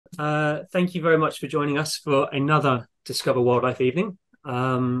Thank you very much for joining us for another Discover Wildlife evening.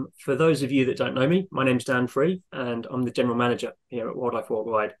 For those of you that don't know me, my name's Dan Free, and I'm the General Manager here at Wildlife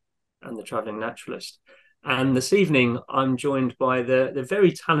Worldwide and the Travelling Naturalist. And this evening, I'm joined by the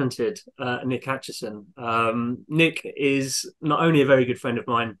very talented Nick Acheson. Nick is not only a very good friend of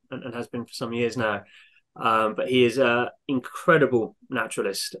mine and has been for some years now, but he is an incredible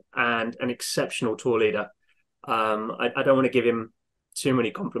naturalist and an exceptional tour leader. I don't want to give him too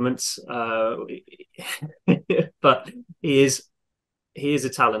many compliments, but he is a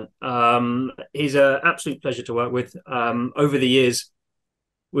talent. He's an absolute pleasure to work with. Over the years,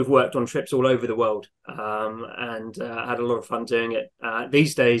 we've worked on trips all over the world and had a lot of fun doing it.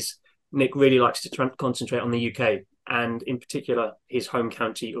 These days, Nick really likes to concentrate on the UK and in particular his home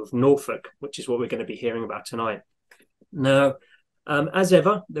county of Norfolk, which is what we're going to be hearing about tonight. Now, as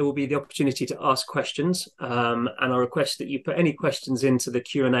ever, there will be the opportunity to ask questions, and I request that you put any questions into the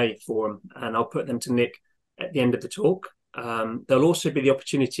Q&A forum, and I'll put them to Nick at the end of the talk. There'll also be the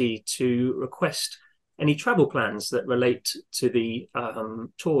opportunity to request any travel plans that relate to the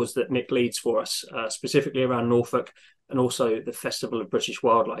tours that Nick leads for us, specifically around Norfolk and also the Festival of British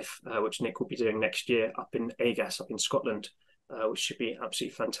Wildlife, which Nick will be doing next year up in Agas, up in Scotland, which should be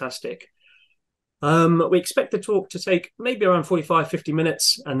absolutely fantastic. We expect the talk to take maybe around 45-50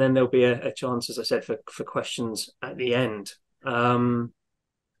 minutes, and then there'll be a chance, as I said, for questions at the end. But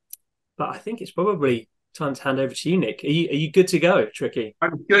I think it's probably time to hand over to you, Nick. Are you good to go, Tricky?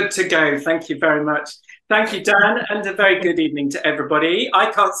 I'm good to go. Thank you very much. Thank you, Dan, and a very good evening to everybody.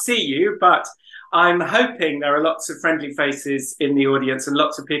 I can't see you, but I'm hoping there are lots of friendly faces in the audience and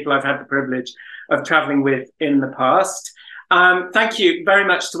lots of people I've had the privilege of traveling with in the past. Thank you very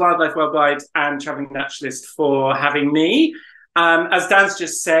much to Wildlife Worldwide and Travelling Naturalist for having me. As Dan's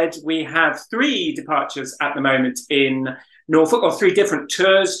just said, we have 3 departures at the moment in Norfolk, or 3 different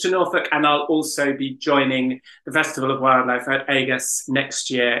tours to Norfolk, and I'll also be joining the Festival of Wildlife at Agas next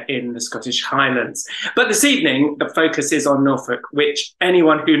year in the Scottish Highlands. But this evening, the focus is on Norfolk, which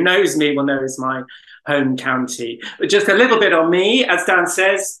anyone who knows me will know is my home county. But just a little bit on me, as Dan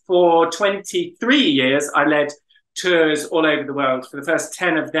says, for 23 years, I led tours all over the world. For the first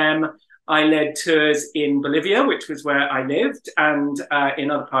 10 of them, I led tours in Bolivia, which was where I lived, and in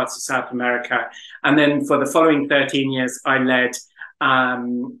other parts of South America. And then for the following 13 years, I led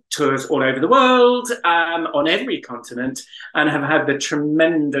tours all over the world, on every continent, and have had the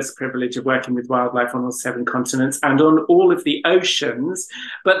tremendous privilege of working with wildlife on all 7 continents and on all of the oceans.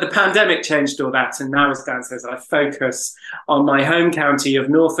 But the pandemic changed all that, and now, as Dan says, I focus on my home county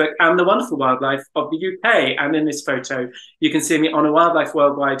of Norfolk and the wonderful wildlife of the UK. And in this photo, you can see me on a Wildlife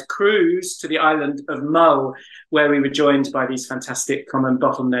Worldwide cruise to the island of Mull, where we were joined by these fantastic common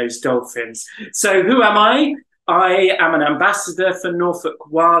bottlenose dolphins. So who am I? I am an ambassador for Norfolk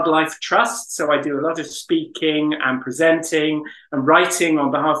Wildlife Trust, so I do a lot of speaking and presenting and writing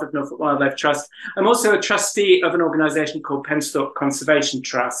on behalf of Norfolk Wildlife Trust. I'm also a trustee of an organisation called Pensthorpe Conservation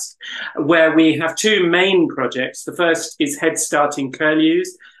Trust, where we have 2 main projects. The first is Head Starting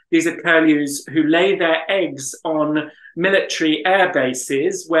Curlews. These are curlews who lay their eggs on military air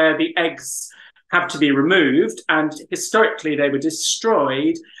bases where the eggs have to be removed, and historically they were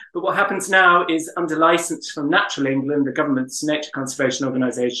destroyed. But what happens now is, under license from Natural England, the government's nature conservation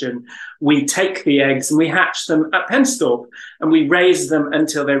organisation, we take the eggs and we hatch them at Pensthorpe, and we raise them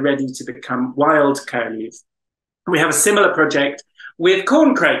until they're ready to become wild curlews. We have a similar project with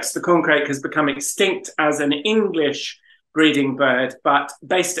corncrakes. The corncrake has become extinct as an English breeding bird, but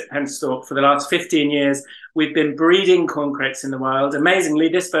based at Pensthorpe for the last 15 years, we've been breeding corncrakes in the wild. Amazingly,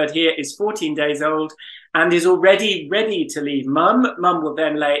 this bird here is 14 days old and is already ready to leave mum. Mum will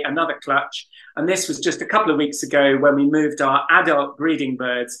then lay another clutch. And this was just a couple of weeks ago when we moved our adult breeding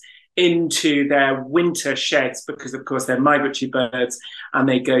birds into their winter sheds, because of course they're migratory birds and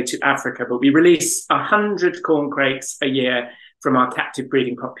they go to Africa. But we release 100 corncrakes a year from our captive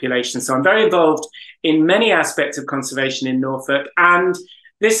breeding population. So I'm very involved in many aspects of conservation in Norfolk. And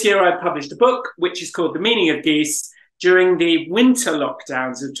this year I published a book, which is called The Meaning of Geese. During the winter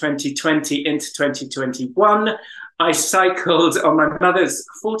lockdowns of 2020 into 2021, I cycled on my mother's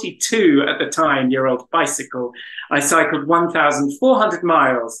 42 at the time year-old bicycle. I cycled 1,200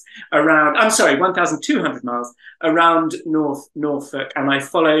 miles around Norfolk, and I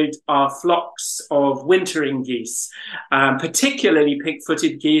followed our flocks of wintering geese, particularly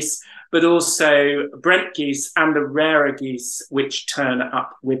pink-footed geese, but also Brent geese and the rarer geese, which turn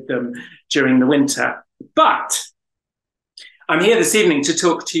up with them during the winter. But I'm here this evening to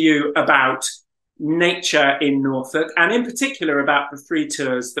talk to you about nature in Norfolk, and in particular about the 3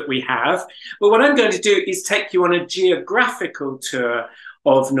 tours that we have. But what I'm going to do is take you on a geographical tour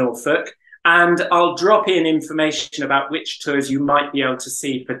of Norfolk. And I'll drop in information about which tours you might be able to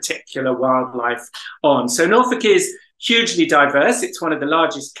see particular wildlife on. So Norfolk is hugely diverse. It's one of the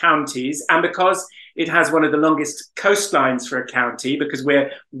largest counties. And because it has one of the longest coastlines for a county, because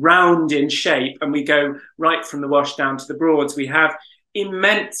we're round in shape and we go right from the Wash down to the Broads, we have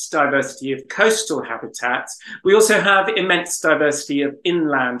immense diversity of coastal habitats. We also have immense diversity of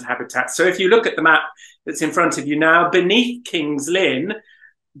inland habitats. So if you look at the map that's in front of you now, beneath King's Lynn,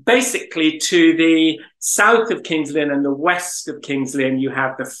 basically to the south of King's Lynn and the west of King's Lynn, you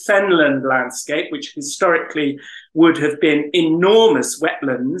have the fenland landscape, which historically would have been enormous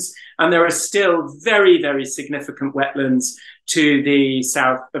wetlands. And there are still very, very significant wetlands to the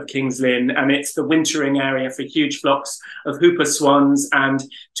south of King's Lynn. And it's the wintering area for huge flocks of whooper swans and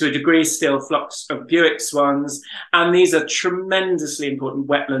to a degree still flocks of Buick swans. And these are tremendously important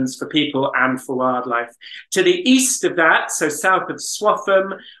wetlands for people and for wildlife. To the east of that, so south of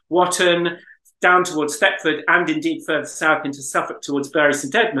Swaffham, Watton, down towards Thetford, and indeed further south into Suffolk towards Bury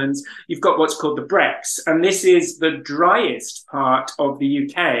St Edmunds, you've got what's called the Brecks. And this is the driest part of the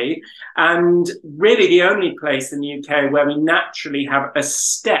UK, and really the only place in the UK where we naturally have a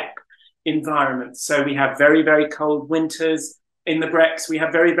steppe environment. So we have very, very cold winters in the Brecks. We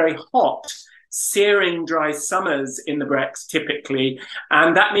have very, very hot, searing dry summers in the Brecks typically.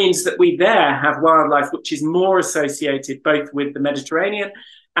 And that means that we there have wildlife which is more associated both with the Mediterranean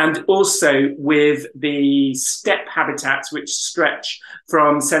and also with the steppe habitats which stretch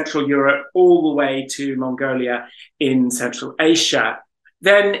from Central Europe all the way to Mongolia in Central Asia.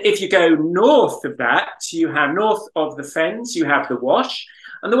 Then if you go north of that, you have north of the Fens, you have the Wash.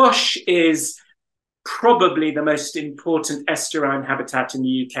 And the Wash is probably the most important estuarine habitat in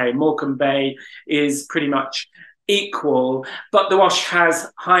the UK. Morecambe Bay is pretty much equal, but the Wash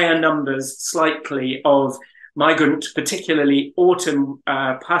has higher numbers slightly of migrant, particularly autumn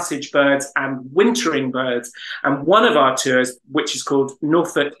passage birds and wintering birds. And one of our tours, which is called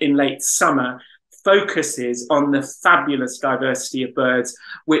Norfolk in Late Summer, focuses on the fabulous diversity of birds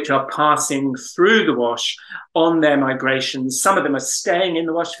which are passing through the Wash on their migrations. Some of them are staying in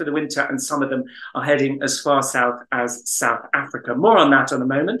the Wash for the winter and some of them are heading as far south as South Africa. More on that in a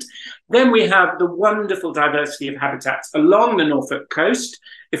moment. Then we have the wonderful diversity of habitats along the Norfolk coast.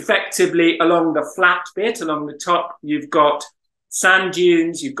 Effectively along the flat bit, along the top, you've got sand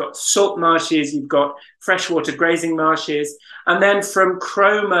dunes, you've got salt marshes, you've got freshwater grazing marshes. And then from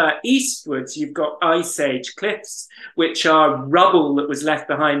Cromer eastwards, you've got ice age cliffs, which are rubble that was left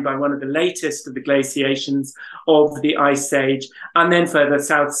behind by one of the latest of the glaciations of the ice age. And then further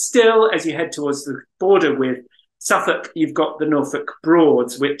south still, as you head towards the border with Suffolk, you've got the Norfolk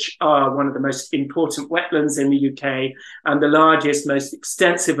Broads, which are one of the most important wetlands in the UK and the largest, most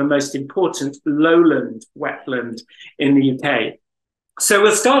extensive and most important lowland wetland in the UK. So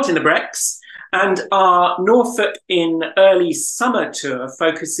we'll start in the Brecks, and our Norfolk in Early Summer tour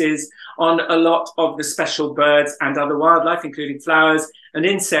focuses on a lot of the special birds and other wildlife, including flowers and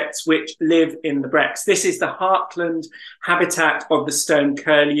insects, which live in the Brecks. This is the heartland habitat of the stone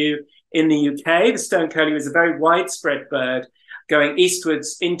curlew in the UK. The stone curlew is a very widespread bird going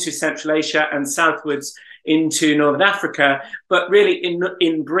eastwards into Central Asia and southwards into Northern Africa. But really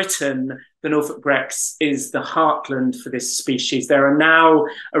in Britain, the Norfolk Brecks is the heartland for this species. There are now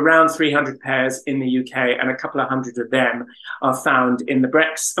around 300 pairs in the UK and a couple of hundred of them are found in the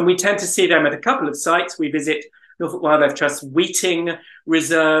Brecks. And we tend to see them at a couple of sites. We visit Norfolk Wildlife Trust Weeting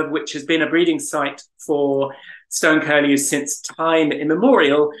Reserve, which has been a breeding site for stone curlews since time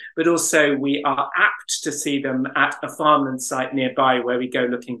immemorial, but also we are apt to see them at a farmland site nearby where we go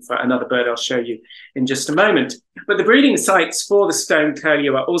looking for another bird I'll show you in just a moment. But the breeding sites for the stone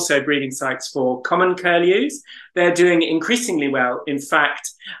curlew are also breeding sites for common curlews. They're doing increasingly well. In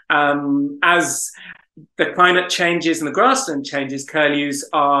fact, as the climate changes and the grassland changes, curlews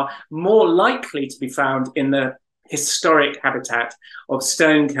are more likely to be found in the historic habitat of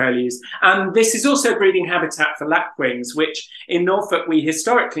stone curlews. And this is also breeding habitat for lapwings, which in Norfolk we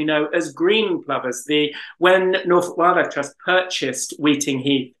historically know as green plovers. When Norfolk Wildlife Trust purchased Weeting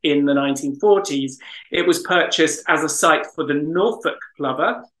Heath in the 1940s, it was purchased as a site for the Norfolk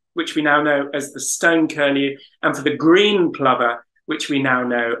plover, which we now know as the stone curlew, and for the green plover, which we now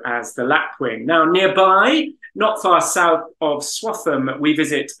know as the lapwing. Now, nearby, not far south of Swaffham, we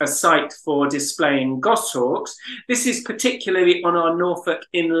visit a site for displaying goshawks. This is particularly on our Norfolk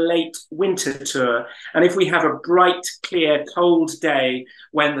in Late Winter tour. And if we have a bright, clear, cold day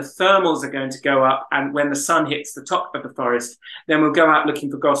when the thermals are going to go up and when the sun hits the top of the forest, then we'll go out looking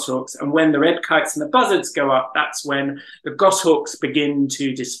for goshawks. And when the red kites and the buzzards go up, that's when the goshawks begin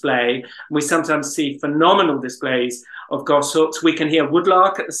to display. And we sometimes see phenomenal displays of goshawks. We can hear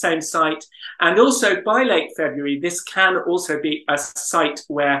woodlark at the same site. And also by late February, this can also be a site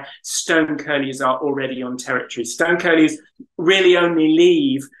where stone curlews are already on territory. Stone curlews really only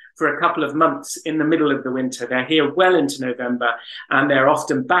leave for a couple of months in the middle of the winter. They're here well into November, and they're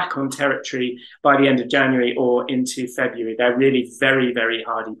often back on territory by the end of January or into February. They're really very, very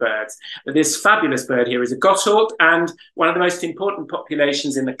hardy birds. But this fabulous bird here is a goshawk, and one of the most important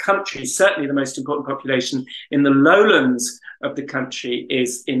populations in the country, certainly the most important population in the lowlands of the country,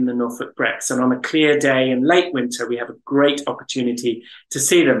 is in the Norfolk Brecks. And on a clear day in late winter, we have a great opportunity to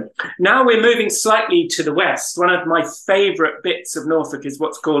see them. Now we're moving slightly to the west. One of my favourite bits of Norfolk is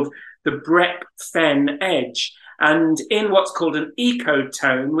what's called the Breck Fen Edge. And in what's called an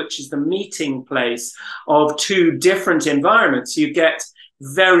ecotone, which is the meeting place of two different environments, you get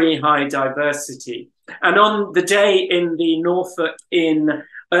very high diversity. And on the day in the Norfolk in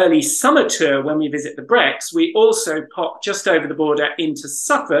early summer tour, when we visit the Brecks, we also pop just over the border into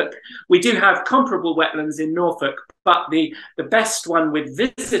Suffolk. We do have comparable wetlands in Norfolk, but the best one with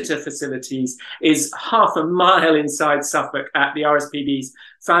visitor facilities is half a mile inside Suffolk at the RSPB's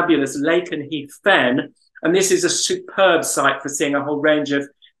fabulous Lake and Heath Fen. And this is a superb site for seeing a whole range of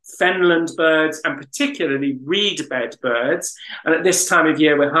fenland birds and particularly reed-bed birds. And at this time of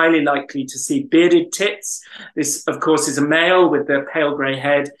year, we're highly likely to see bearded tits. This, of course, is a male with the pale grey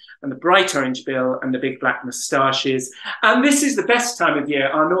head and the bright orange bill and the big black moustaches. And this is the best time of year.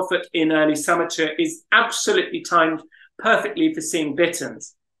 Our Norfolk in early summer tour is absolutely timed perfectly for seeing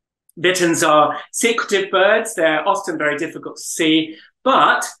bitterns. Bitterns are secretive birds. They're often very difficult to see,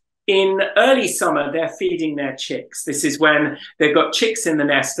 but in early summer, they're feeding their chicks. This is when they've got chicks in the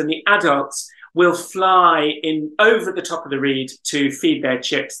nest, and the adults will fly in over the top of the reed to feed their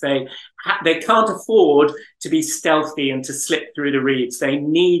chicks. They can't afford to be stealthy and to slip through the reeds. They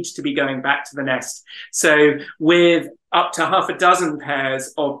need to be going back to the nest. So with up to half a dozen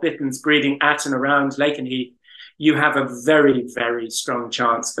pairs of bitterns breeding at and around Lake and Heath, you have a very, very strong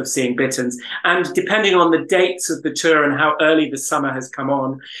chance of seeing bitterns. And depending on the dates of the tour and how early the summer has come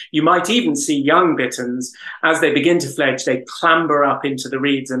on, you might even see young bitterns. As they begin to fledge, they clamber up into the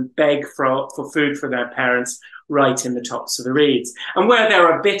reeds and beg for food for their parents right in the tops of the reeds. And where there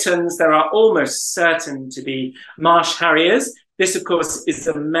are bitterns, there are almost certain to be marsh harriers. This, of course, is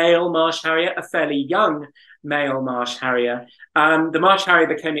a male marsh harrier, a fairly young male marsh harrier. The marsh harrier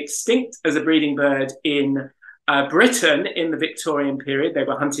became extinct as a breeding bird in Britain in the Victorian period. They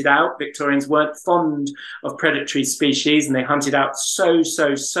were hunted out. Victorians weren't fond of predatory species, and they hunted out so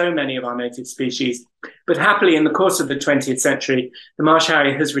many of our native species. But happily, in the course of the 20th century, the marsh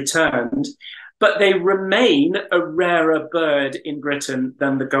harrier has returned, but they remain a rarer bird in Britain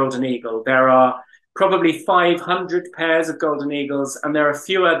than the golden eagle. There are probably 500 pairs of golden eagles, and there are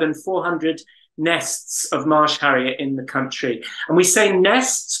fewer than 400 nests of marsh harrier in the country. And we say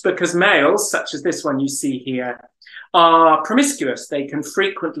nests because males, such as this one you see here, are promiscuous. They can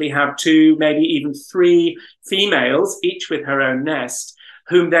frequently have 2, maybe even 3 females, each with her own nest,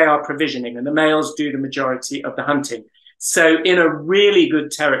 whom they are provisioning, and the males do the majority of the hunting. So in a really good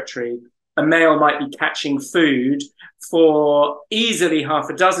territory, a male might be catching food for easily half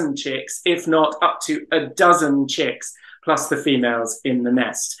a dozen chicks, if not up to a dozen chicks, plus the females in the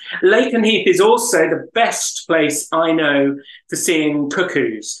nest. Lake and Heath is also the best place I know for seeing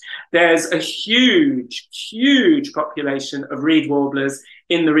cuckoos. There's a huge population of reed warblers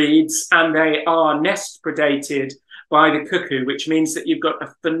in the reeds, and they are nest predated by the cuckoo, which means that you've got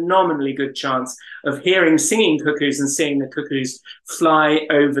a phenomenally good chance of hearing singing cuckoos and seeing the cuckoos fly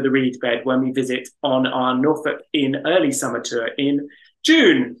over the reed bed when we visit on our Norfolk in early summer tour in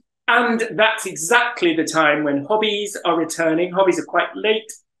June. And that's exactly the time when hobbies are returning. Hobbies are quite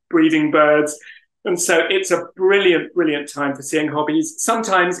late breeding birds. And so it's a brilliant time for seeing hobbies.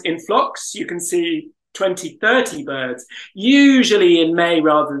 Sometimes in flocks, you can see 20, 30 birds, usually in May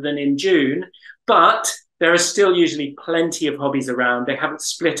rather than in June. But there are still usually plenty of hobbies around. They haven't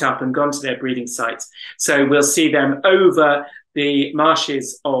split up and gone to their breeding sites. So we'll see them over the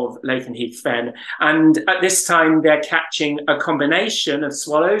marshes of Lake and Heath Fen. And at this time, they're catching a combination of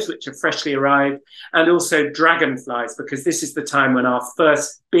swallows, which have freshly arrived, and also dragonflies, because this is the time when our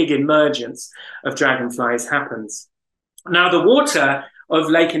first big emergence of dragonflies happens. Now, the water of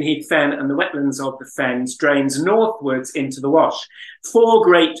Lake and Heath Fen and the wetlands of the fens drains northwards into the Wash. 4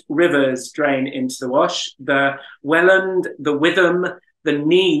 great rivers drain into the Wash: the Welland, the Witham, the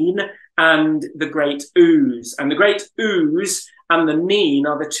Nene, and the Great Ouse. And the Great Ouse and the Nene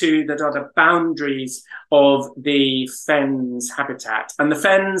are the 2 that are the boundaries of the fens habitat. And the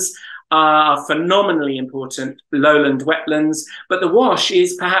fens are phenomenally important lowland wetlands, but the Wash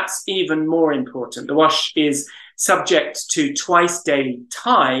is perhaps even more important. The Wash is subject to twice daily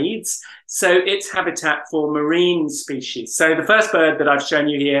tides, so its habitat for marine species. So the first bird that I've shown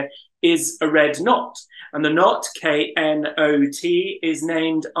you here is a red knot. And the knot, K-N-O-T, is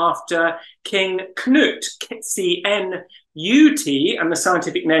named after King Canute, C-N-U-T, and the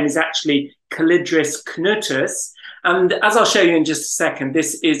scientific name is actually Calidris canutus. And as I'll show you in just a second,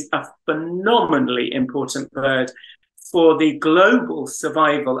 this is a phenomenally important bird for the global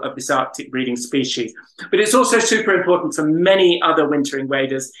survival of this Arctic breeding species. But it's also super important for many other wintering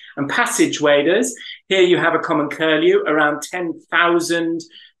waders and passage waders. Here you have a common curlew, around 10,000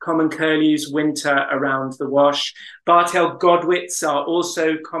 common curlews winter around the Wash. Bar-tailed godwits are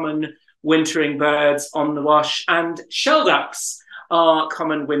also common wintering birds on the Wash, and shelducks are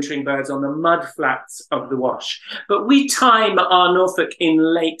common wintering birds on the mudflats of the Wash. But we time our Norfolk in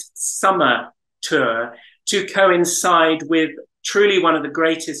late summer tour to coincide with truly one of the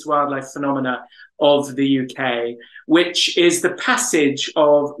greatest wildlife phenomena of the UK, which is the passage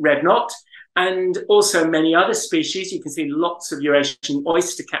of red knot and also many other species. You can see lots of Eurasian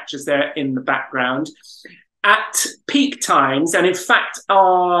oyster catchers there in the background at peak times. And in fact,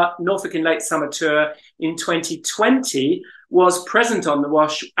 our Norfolk in late summer tour in 2020 was present on the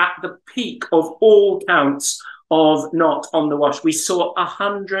Wash at the peak of all counts of knot on the Wash. We saw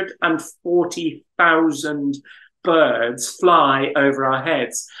 140,000 birds fly over our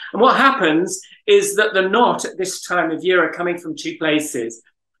heads. And what happens is that the knot at this time of year are coming from two places.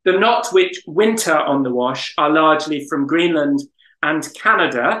 The knot which winter on the Wash are largely from Greenland and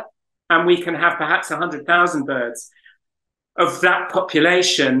Canada, and we can have perhaps 100,000 birds of that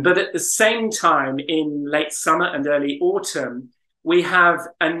population. But at the same time, in late summer and early autumn, we have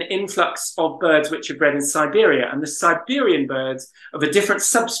an influx of birds which are bred in Siberia. And the Siberian birds of a different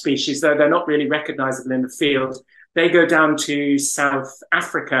subspecies, though they're not really recognizable in the field, they go down to South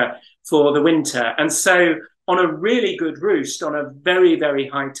Africa for the winter. And so on a really good roost, on a very, very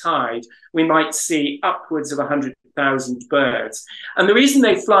high tide, we might see upwards of 100,000 birds. And the reason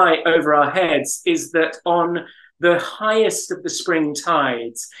they fly over our heads is that on the highest of the spring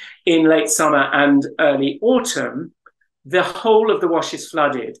tides in late summer and early autumn, the whole of the Wash is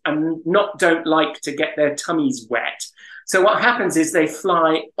flooded and don't like to get their tummies wet. So what happens is they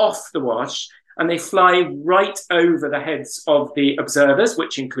fly off the Wash and they fly right over the heads of the observers,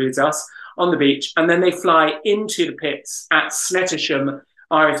 which includes us, on the beach, and then they fly into the pits at Snettisham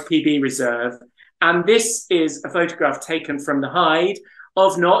RFPB Reserve. And this is a photograph taken from the hide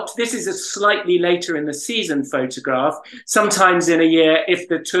of knot. This is a slightly later in the season photograph. Sometimes in a year, if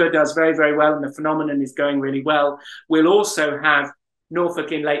the tour does very, very well and the phenomenon is going really well, we'll also have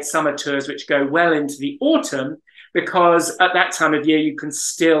Norfolk in late summer tours, which go well into the autumn, because at that time of year, you can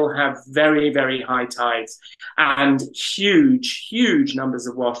still have very, very high tides and huge, huge numbers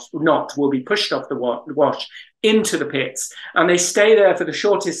of knot will be pushed off the Wash into the pits. And they stay there for the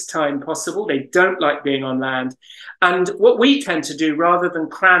shortest time possible. They don't like being on land. And what we tend to do, rather than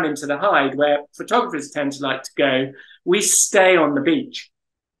cram into the hide, where photographers tend to like to go, we stay on the beach.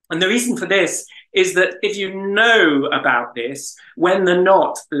 And the reason for this is that if you know about this, when the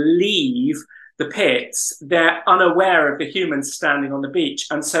knot leave the pits, they're unaware of the humans standing on the beach.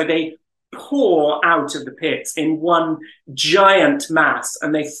 And so they pour out of the pits in one giant mass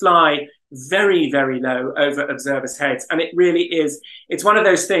and they fly very, very low over observers' heads. And it really is, it's one of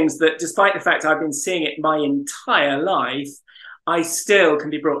those things that despite the fact I've been seeing it my entire life, I still can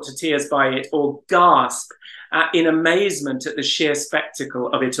be brought to tears by it or gasp in amazement at the sheer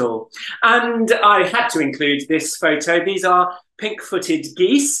spectacle of it all. And I had to include this photo. These are pink-footed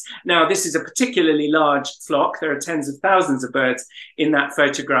geese. Now, this is a particularly large flock. There are tens of thousands of birds in that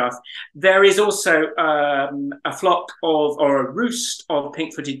photograph. There is also a flock or a roost of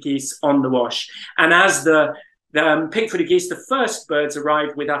pink-footed geese on the Wash. And as the pink-footed geese, the first birds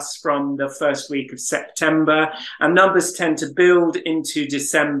arrived with us from the first week of September, and numbers tend to build into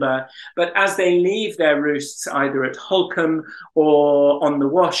December. But as they leave their roosts, either at Holcombe or on the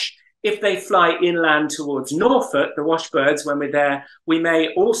Wash, if they fly inland towards Norfolk, the Wash birds, when we're there, we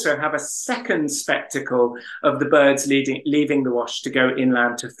may also have a second spectacle of the birds leaving the Wash to go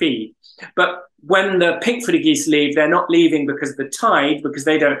inland to feed. But when the pink-footed geese leave, they're not leaving because of the tide, because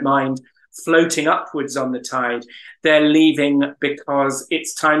they don't mind floating upwards on the tide. They're leaving because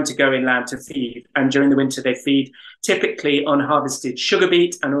it's time to go inland to feed. And during the winter, they feed typically on harvested sugar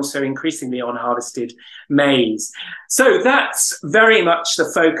beet and also increasingly on harvested maize. So that's very much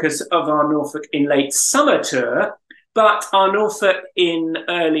the focus of our Norfolk in late summer tour. But our Norfolk in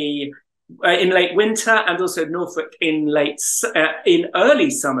early in late winter, and also Norfolk in in early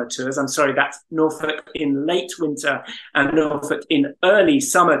summer tours. I'm sorry, that's Norfolk in late winter and Norfolk in early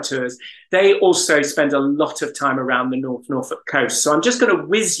summer tours. They also spend a lot of time around the North Norfolk coast. So I'm just going to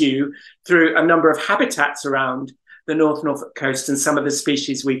whiz you through a number of habitats around the North Norfolk coast and some of the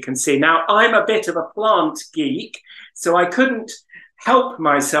species we can see. Now, I'm a bit of a plant geek, so I couldn't help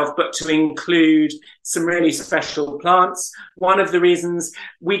myself but to include some really special plants. One of the reasons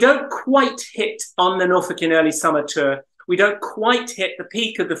we don't quite hit on the Norfolk in early summer tour, we don't quite hit the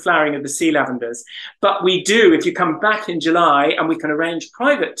peak of the flowering of the sea lavenders, but we do if you come back in July, and we can arrange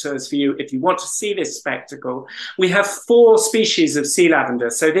private tours for you if you want to see this spectacle. We have 4 species of sea lavender.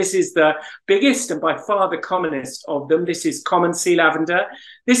 So this is the biggest and by far the commonest of them. This is common sea lavender.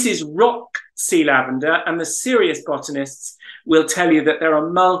 This is rock sea lavender, and the serious botanists will tell you that there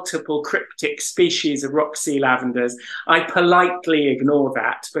are multiple cryptic species of rock sea lavenders. I politely ignore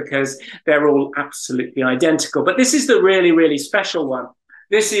that because they're all absolutely identical. But this is the really, really special one.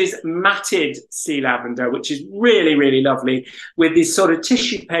 This is matted sea lavender, which is really, really lovely with these sort of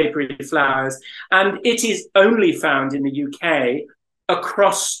tissue papery flowers. And it is only found in the UK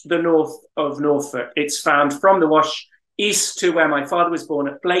across the north of Norfolk. It's found from the Wash east to where my father was born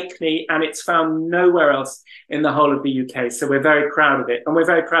at Blakeney, and it's found nowhere else in the whole of the UK. So we're very proud of it. And we're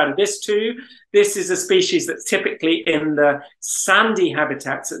very proud of this too. This is a species that's typically in the sandy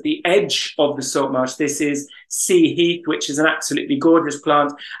habitats at the edge of the salt marsh. This is sea heath, which is an absolutely gorgeous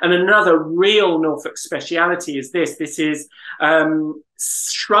plant. And another real Norfolk speciality is this. This is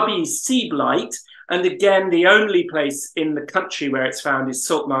shrubby sea blight. And again, the only place in the country where it's found is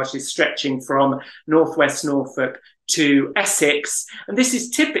salt marshes stretching from northwest Norfolk to Essex. And this is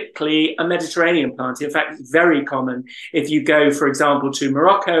typically a Mediterranean plant. In fact, it's very common if you go, for example, to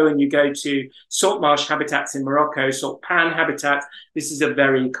Morocco and you go to salt marsh habitats in Morocco, salt pan habitats. This is a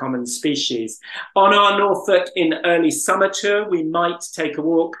very common species. On our Norfolk in early summer tour, we might take a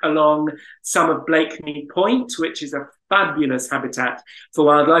walk along some of Blakeney Point, which is a fabulous habitat for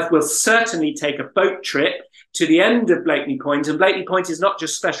wildlife. We'll certainly take a boat trip to the end of Blakeney Point. And Blakeney Point is not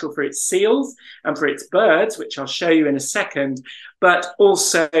just special for its seals and for its birds, which I'll show you in a second, but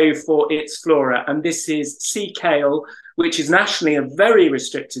also for its flora. And this is sea kale, which is nationally a very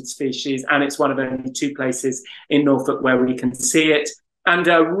restricted species, and it's one of only 2 places in Norfolk where we can see it. And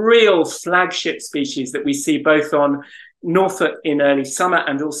a real flagship species that we see both on Norfolk in early summer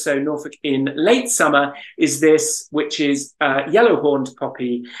and also Norfolk in late summer is this, which is yellow-horned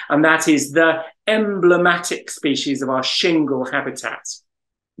poppy, and that is the emblematic species of our shingle habitats.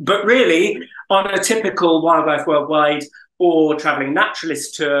 But really, on a typical Wildlife Worldwide or traveling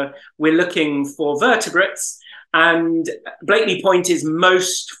naturalist tour, we're looking for vertebrates. And Blakeney Point is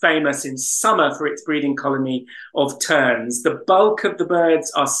most famous in summer for its breeding colony of terns. The bulk of the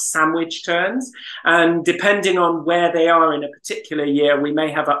birds are sandwich terns, and depending on where they are in a particular year, we may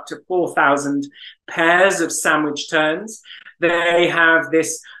have up to 4,000 pairs of sandwich terns. They have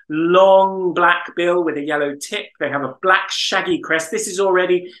this long black bill with a yellow tip. They have a black shaggy crest. This is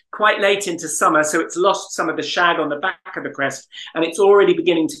already quite late into summer, so it's lost some of the shag on the back of the crest, and it's already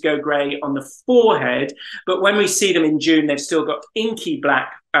beginning to go grey on the forehead. But when we see them in June, they've still got inky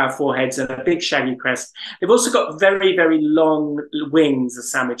black foreheads and a big shaggy crest. They've also got very, very long wings, a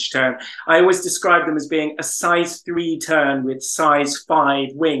sandwich tern. I always describe them as being a size 3 tern with size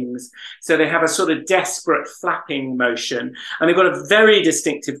 5 wings. So they have a sort of desperate flapping motion, and they've got a very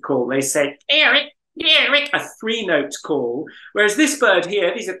distinctive call. They say, Eric, Eric, a 3-note call. Whereas this bird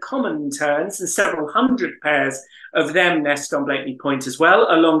here, these are common terns, and several hundred pairs of them nest on Blakeney Point as well,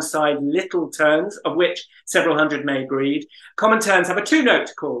 alongside little terns, of which several hundred may breed. Common terns have a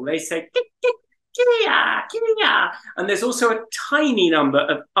 2-note call. They say, kia, kia. And there's also a tiny number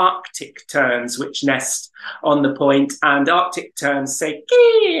of Arctic terns which nest on the point, and Arctic terns say,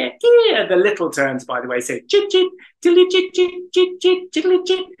 kia, kia. The little terns, by the way, say, chit, chit, tilly, chit, chit, chit, chit, tiddly,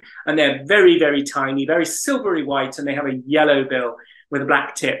 chit. And they're very, very tiny, very silvery white, and they have a yellow bill with a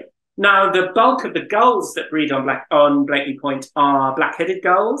black tip. Now, the bulk of the gulls that breed on Blakeney Point are black-headed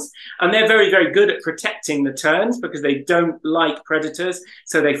gulls, and they're very, very good at protecting the terns because they don't like predators,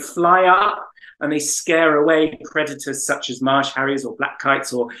 so they fly up and they scare away predators such as marsh harriers or black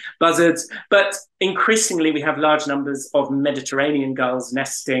kites or buzzards. But increasingly, we have large numbers of Mediterranean gulls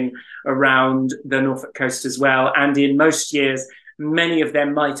nesting around the Norfolk coast as well, and in most years, many of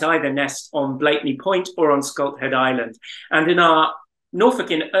them might either nest on Blakeney Point or on Sculphead Island. And in our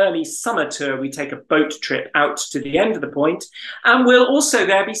Norfolk in early summer tour, we take a boat trip out to the end of the point, and we'll also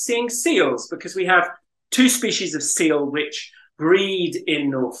there be seeing seals because we have 2 species of seal which breed in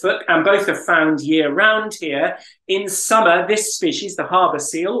Norfolk, and both are found year-round here. In summer, this species, the harbour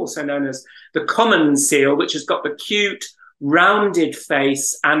seal, also known as the common seal, which has got the cute, rounded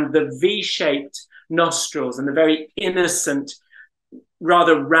face and the V-shaped nostrils and the very innocent,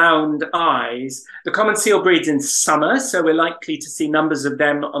 rather round eyes. The common seal breeds in summer, so we're likely to see numbers of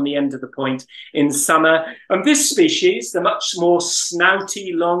them on the end of the point in summer. And this species, the much more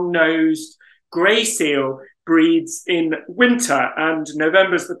snouty, long-nosed grey seal, breeds in winter, and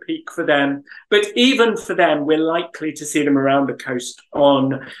November's the peak for them. But even for them, we're likely to see them around the coast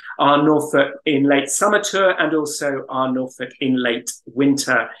on our Norfolk in late summer tour and also our Norfolk in late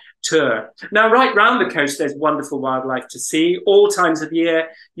winter tour. Now, right round the coast, there's wonderful wildlife to see. All times of year,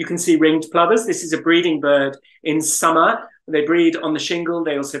 you can see ringed plovers. This is a breeding bird in summer. They breed on the shingle.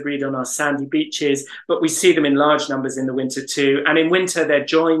 They also breed on our sandy beaches, but we see them in large numbers in the winter too. And in winter, they're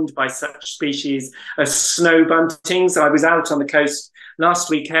joined by such species as snow buntings. I was out on the coast last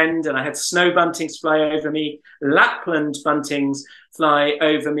weekend and I had snow buntings fly over me, Lapland buntings fly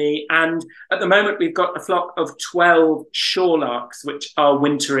over me. And at the moment, we've got a flock of 12 shorelarks, which are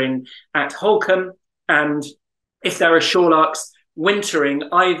wintering at Holkham. And if there are shorelarks wintering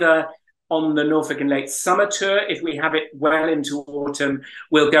either on the Norfolk in late summer tour, if we have it well into autumn,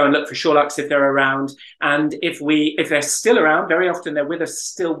 we'll go and look for shorelarks if they're around. And if they're still around, very often they're with us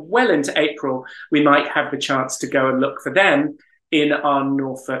still well into April, we might have the chance to go and look for them in our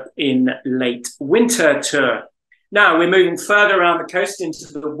Norfolk in late winter tour. Now we're moving further around the coast into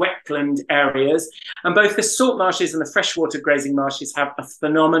the wetland areas, and both the salt marshes and the freshwater grazing marshes have a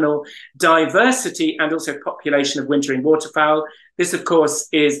phenomenal diversity and also population of wintering waterfowl. This, of course,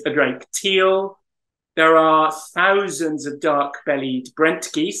 is a great teal. There are thousands of dark-bellied Brent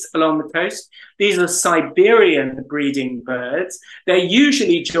geese along the coast. These are Siberian breeding birds. They're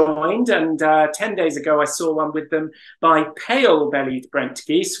usually joined, and 10 days ago I saw one with them, by pale-bellied Brent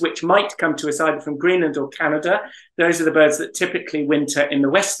geese, which might come to us either from Greenland or Canada. Those are the birds that typically winter in the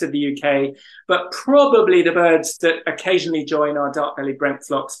west of the UK, but probably the birds that occasionally join our dark-bellied Brent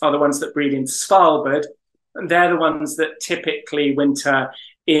flocks are the ones that breed in Svalbard, and they're the ones that typically winter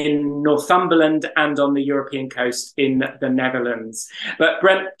in Northumberland and on the European coast in the Netherlands. But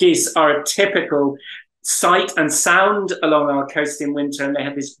Brent geese are a typical sight and sound along our coast in winter, and they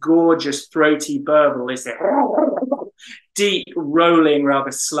have this gorgeous throaty burble, this deep, rolling,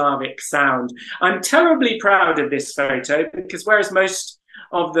 rather Slavic sound. I'm terribly proud of this photo because whereas most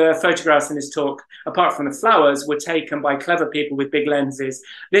of the photographs in this talk, apart from the flowers, were taken by clever people with big lenses,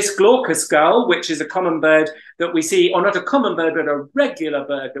 this glaucous gull, which is a common bird that we see, or not a common bird, but a regular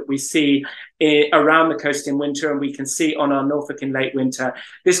bird that we see around the coast in winter, and we can see on our Norfolk in late winter.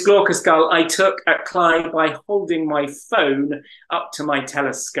 This glaucous gull I took at Clyde by holding my phone up to my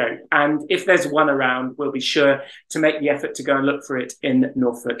telescope. And if there's one around, we'll be sure to make the effort to go and look for it in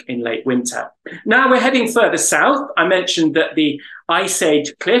Norfolk in late winter. Now we're heading further south. I mentioned that the Ice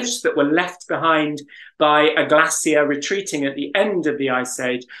Age cliffs that were left behind by a glacier retreating at the end of the Ice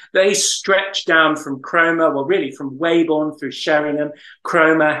Age, they stretch down from Cromer, well, really from Weybourne through Sheringham,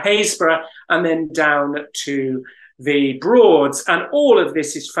 Cromer, Haysborough, and then down to the Broads. And all of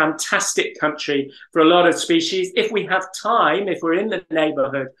this is fantastic country for a lot of species. If we have time, if we're in the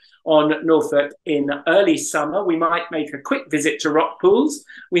neighbourhood on Norfolk in early summer, we might make a quick visit to rock pools.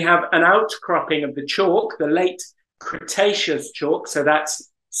 We have an outcropping of the chalk, the late Cretaceous chalk, so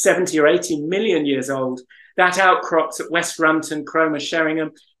that's 70 or 80 million years old. That outcrops at West Runton, Cromer,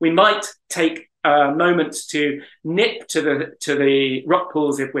 Sheringham. We might take a moment to nip to the rock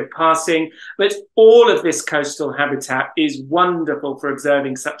pools if we're passing, but all of this coastal habitat is wonderful for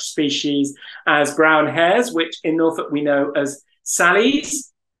observing such species as brown hares, which in Norfolk we know as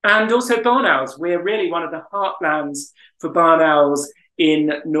sallies, and also barn owls. We're really one of the heartlands for barn owls in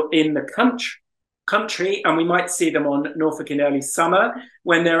the country, and we might see them on Norfolk in early summer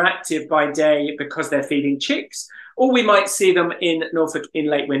when they're active by day because they're feeding chicks, or we might see them in Norfolk in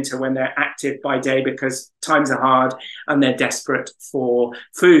late winter when they're active by day because times are hard and they're desperate for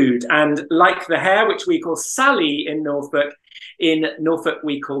food. And like the hare, which we call Sally in Norfolk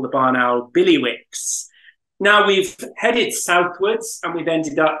we call the barn owl billywicks. Now we've headed southwards and we've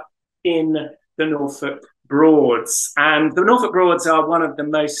ended up in the Norfolk Broads. And the Norfolk Broads are one of the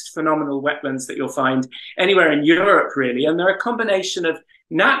most phenomenal wetlands that you'll find anywhere in Europe, really. And they're a combination of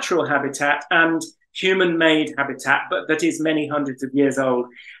natural habitat and human-made habitat, but that is many hundreds of years old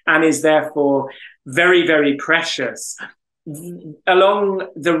and is therefore very, very precious. along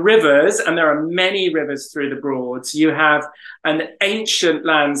the rivers, and there are many rivers through the Broads, you have an ancient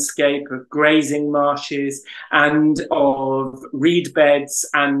landscape of grazing marshes and of reed beds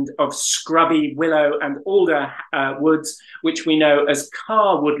and of scrubby willow and alder woods, which we know as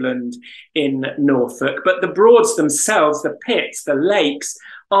Carr woodland in Norfolk. But the Broads themselves, the pits, the lakes,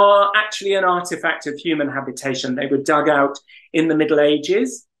 are actually an artifact of human habitation. They were dug out in the Middle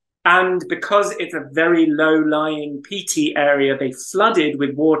Ages. And because it's a very low-lying peaty area, they flooded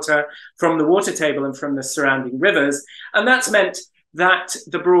with water from the water table and from the surrounding rivers. And that's meant that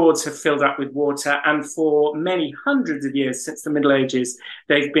the Broads have filled up with water. And for many hundreds of years since the Middle Ages,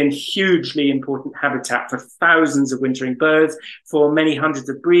 they've been hugely important habitat for thousands of wintering birds, for many hundreds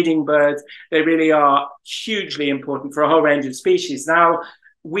of breeding birds. They really are hugely important for a whole range of species. Now,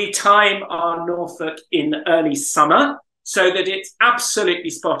 we time our Norfolk in early summer, so that it's absolutely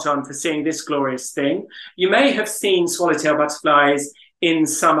spot on for seeing this glorious thing. You may have seen swallowtail butterflies in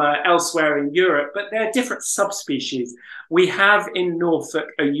summer elsewhere in Europe, but they're different subspecies. We have in Norfolk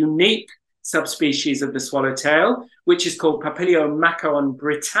a unique subspecies of the swallowtail, which is called Papiliomacaon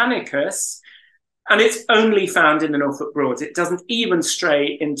britannicus, and it's only found in the Norfolk Broads. It doesn't even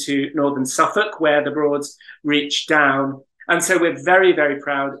stray into northern Suffolk, where the Broads reach down. And so we're very, very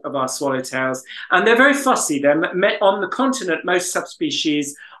proud of our swallowtails. And they're very fussy. They're on the continent, most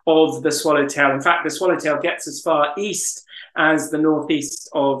subspecies of the swallowtail. In fact, the swallowtail gets as far east as the northwest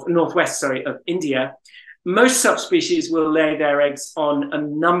of India. Most subspecies will lay their eggs on a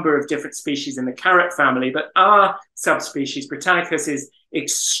number of different species in the carrot family, but our subspecies, Britannicus, is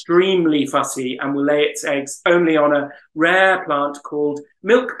extremely fussy and will lay its eggs only on a rare plant called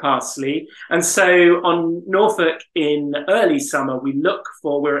milk parsley. And so on Norfolk in early summer,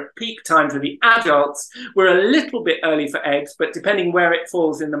 we're at peak time for the adults. We're a little bit early for eggs, but depending where it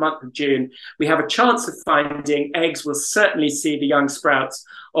falls in the month of June, we have a chance of finding eggs. We'll certainly see the young sprouts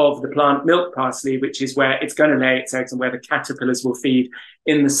of the plant milk parsley, which is where it's going to lay its eggs and where the caterpillars will feed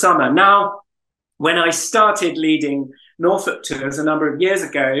in the summer. Now, when I started leading Norfolk tours a number of years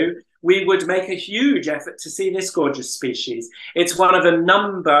ago, we would make a huge effort to see this gorgeous species. It's one of a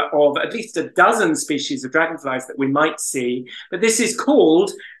number of at least a dozen species of dragonflies that we might see, but this is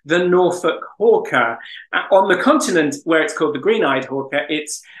called the Norfolk hawker. On the continent, where it's called the green-eyed hawker,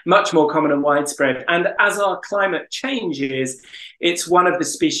 it's much more common and widespread. And as our climate changes, it's one of the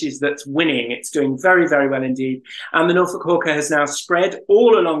species that's winning. It's doing very, very well indeed. And the Norfolk hawker has now spread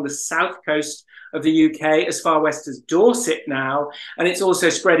all along the south coast of the UK, as far west as Dorset now, and it's also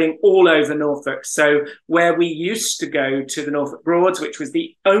spreading all over Norfolk. So where we used to go to the Norfolk Broads, which was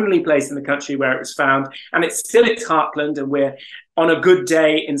the only place in the country where it was found, and it's still its heartland, and we're on a good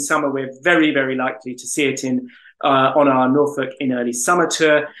day in summer, we're very, very likely to see it on our Norfolk in early summer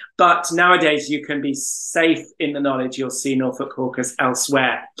tour. But nowadays you can be safe in the knowledge you'll see Norfolk hawkers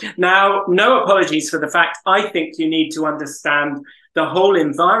elsewhere. Now, no apologies for the fact I think you need to understand the whole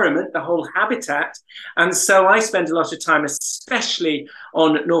environment, the whole habitat. And so I spend a lot of time, especially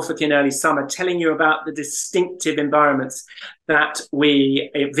on Norfolk in early summer, telling you about the distinctive environments that we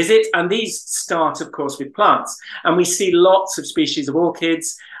visit. And these start, of course, with plants. And we see lots of species of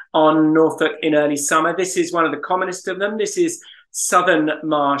orchids on Norfolk in early summer. This is one of the commonest of them. This is southern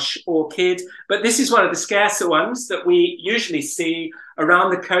marsh orchid, but this is one of the scarcer ones that we usually see around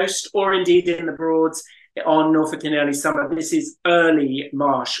the coast or indeed in the Broads on Norfolk in early summer. This is early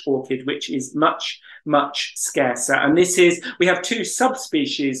marsh orchid, which is much, much scarcer. And we have two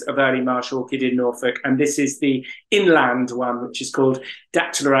subspecies of early marsh orchid in Norfolk, and this is the inland one, which is called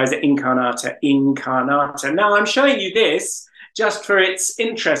Dactylorhiza incarnata. Now, I'm showing you this just for its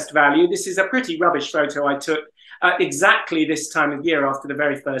interest value. This is a pretty rubbish photo I took exactly this time of year after the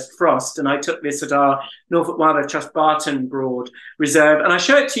very first frost, and I took this at our Norfolk Wildlife Trust Barton Broad Reserve. And I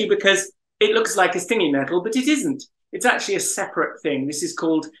show it to you because it looks like a stinging nettle, but it isn't. It's actually a separate thing. This is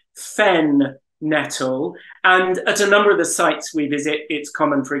called fen nettle. And at a number of the sites we visit, it's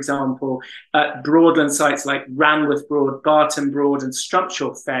common, for example, at broadland sites like Ranworth Broad, Barton Broad, and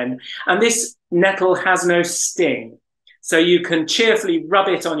Strumpshaw Fen. And this nettle has no sting. So you can cheerfully rub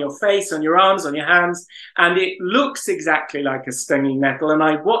it on your face, on your arms, on your hands, and it looks exactly like a stinging nettle. And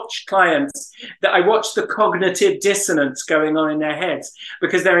I watch clients I watch the cognitive dissonance going on in their heads,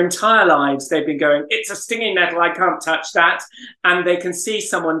 because their entire lives they've been going, it's a stinging nettle, I can't touch that. And they can see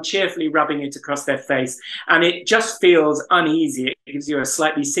someone cheerfully rubbing it across their face, and it just feels uneasy. It gives you a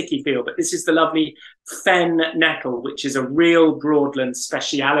slightly sicky feel. But this is the lovely fen nettle, which is a real broadland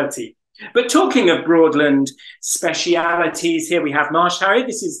speciality. But talking of broadland specialities, here we have marsh harrier.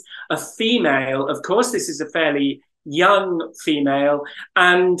 This is a female, of course. This is a fairly young female.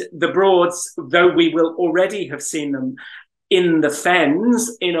 And the Broads, though we will already have seen them in the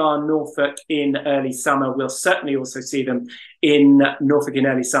fens in our Norfolk in early summer. We'll certainly also see them in Norfolk in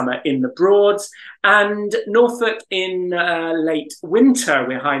early summer in the Broads, and Norfolk in late winter,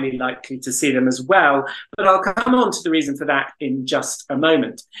 we're highly likely to see them as well. But I'll come on to the reason for that in just a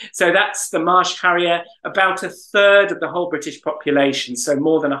moment. So that's the marsh harrier, about a third of the whole British population, so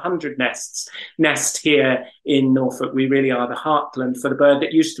more than 100 nests nest here in Norfolk. We really are the heartland for the bird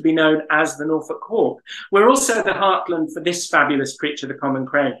that used to be known as the Norfolk hawk. We're also the heartland for this fabulous creature, the common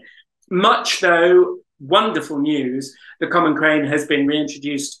crane. Much though wonderful news, the common crane has been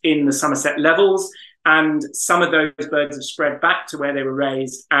reintroduced in the Somerset levels, and some of those birds have spread back to where they were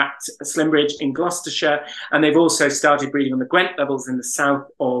raised at Slimbridge in Gloucestershire, and they've also started breeding on the Gwent levels in the south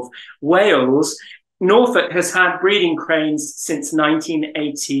of Wales. Norfolk has had breeding cranes since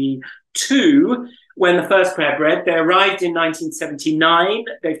 1982, when the first pair bred. They arrived in 1979.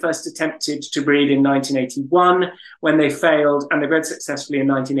 They first attempted to breed in 1981 when they failed, and they bred successfully in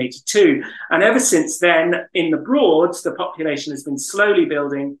 1982. And ever since then, in the Broads, the population has been slowly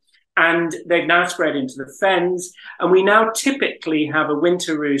building, and they've now spread into the fens. And we now typically have a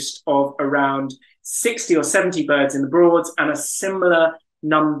winter roost of around 60 or 70 birds in the Broads and a similar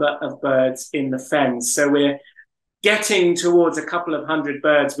number of birds in the fens. So we're getting towards a couple of hundred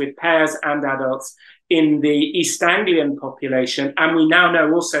birds with pairs and adults in the East Anglian population. And we now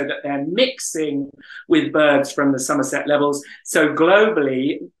know also that they're mixing with birds from the Somerset levels. So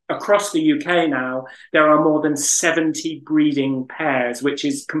globally, across the UK now, there are more than 70 breeding pairs, which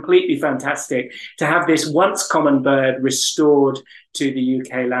is completely fantastic to have this once common bird restored to the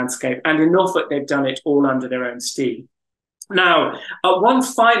UK landscape. And in Norfolk, they've done it all under their own steam. Now, one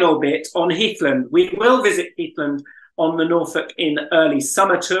final bit on heathland. We will visit heathland on the Norfolk in early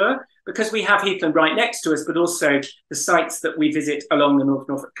summer tour, because we have heathland right next to us, but also the sites that we visit along the North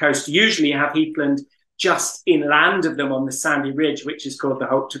Norfolk coast usually have heathland just inland of them on the sandy ridge, which is called the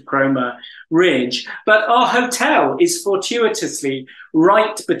Holt to Cromer Ridge. But our hotel is fortuitously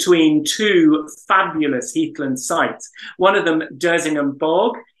right between two fabulous heathland sites. One of them, Dersingham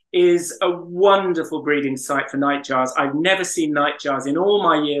Bog, is a wonderful breeding site for nightjars. I've never seen nightjars in all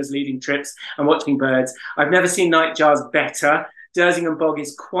my years leading trips and watching birds. I've never seen nightjars better. Dersingham Bog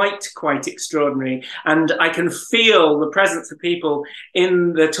is quite extraordinary. And I can feel the presence of people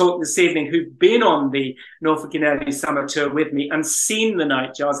in the talk this evening who've been on the Norfolk in early summer tour with me and seen the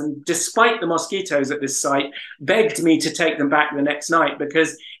nightjars, and despite the mosquitoes at this site, begged me to take them back the next night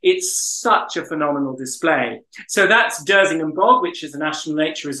because it's such a phenomenal display. So that's Dersingham Bog, which is a National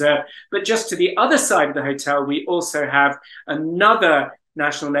Nature Reserve. But just to the other side of the hotel, we also have another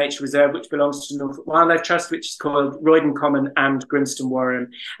National Nature Reserve, which belongs to Norfolk Wildlife Trust, which is called Roydon Common and Grimston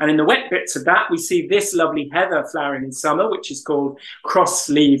Warren. And in the wet bits of that, we see this lovely heather flowering in summer, which is called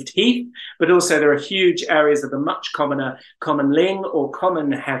cross-leaved heath. But also there are huge areas of the much commoner common ling or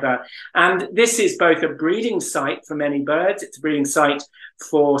common heather. And this is both a breeding site for many birds. It's a breeding site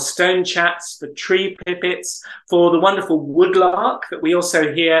for stonechats, for tree pipits, for the wonderful woodlark that we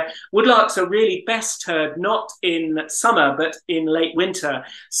also hear. Woodlarks are really best heard not in summer, but in late winter.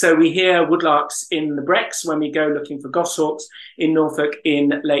 So we hear woodlarks in the Brecks when we go looking for goshawks in Norfolk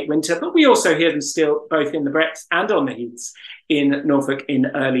in late winter, but we also hear them still both in the Brecks and on the heaths in Norfolk in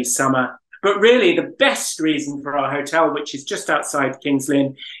early summer. But really, the best reason for our hotel, which is just outside King's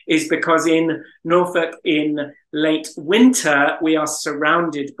Lynn, is because in Norfolk in late winter, we are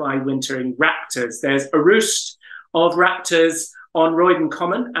surrounded by wintering raptors. There's a roost of raptors on Roydon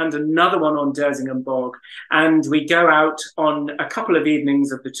Common and another one on Dersingham Bog. And we go out on a couple of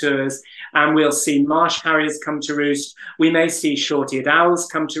evenings of the tours and we'll see marsh harriers come to roost. We may see short-eared owls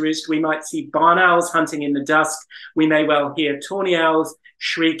come to roost. We might see barn owls hunting in the dusk. We may well hear tawny owls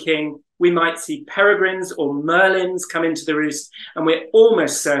shrieking. We might see peregrines or merlins come into the roost, and we're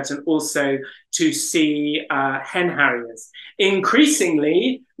almost certain also to see hen harriers.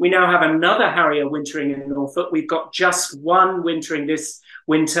 Increasingly, we now have another harrier wintering in Norfolk. We've got just one wintering this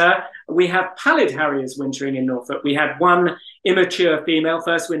winter. We have pallid harriers wintering in Norfolk. We had one immature female,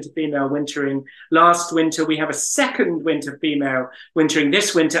 first winter female wintering last winter. We have a second winter female wintering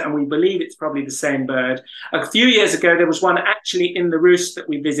this winter, and we believe it's probably the same bird. A few years ago, there was one actually in the roost that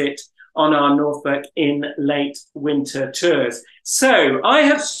we visit on our Norfolk in late winter tours. So I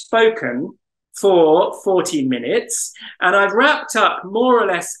have spoken for 40 minutes and I've wrapped up more or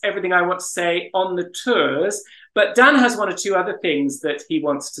less everything I want to say on the tours, but Dan has one or two other things that he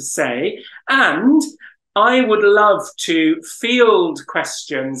wants to say, and I would love to field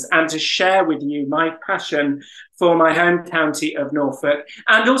questions and to share with you my passion for my home county of Norfolk,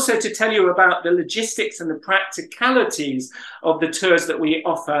 and also to tell you about the logistics and the practicalities of the tours that we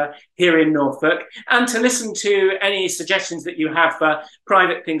offer here in Norfolk, and to listen to any suggestions that you have for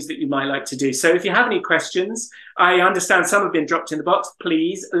private things that you might like to do. So if you have any questions, I understand some have been dropped in the box,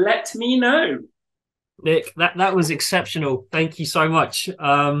 please let me know. Nick, that was exceptional. Thank you so much.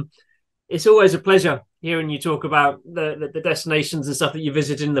 It's always a pleasure hearing you talk about the destinations and stuff that you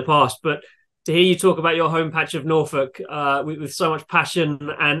visited in the past, but to hear you talk about your home patch of Norfolk with so much passion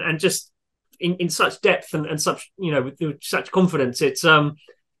and just in such depth and such, you know, with such confidence, it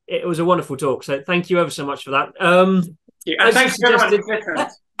was a wonderful talk. So thank you ever so much for that. And thanks to everyone.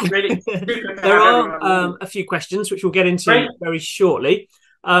 Really, there are a few questions which we'll get into very shortly.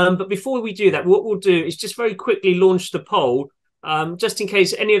 But before we do that, what we'll do is just very quickly launch the poll, just in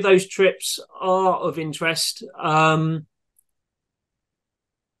case any of those trips are of interest.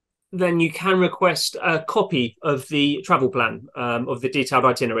 Then you can request a copy of the travel plan, of the detailed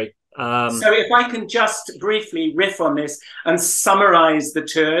itinerary. So if I can just briefly riff on this and summarize the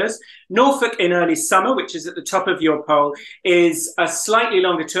tours. Norfolk in early summer, which is at the top of your poll, is a slightly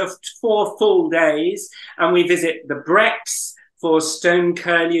longer tour, 4 full days, and we visit the Brecks for stone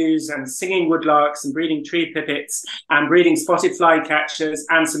curlews and singing woodlarks and breeding tree pipits and breeding spotted flycatchers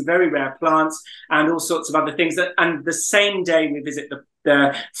and some very rare plants and all sorts of other things. And the same day we visit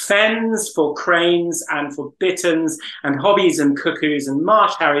the fens for cranes and for bitterns and hobbies and cuckoos and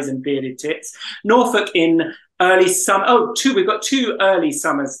marsh harriers and bearded tits. Norfolk in early summer. We've got 2 early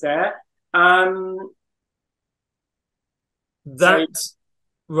summers there. That's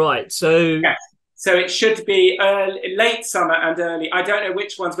right. So yes. So it should be late summer and early. I don't know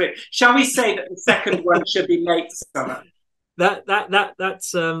which one's which. Shall we say that the second one should be late summer?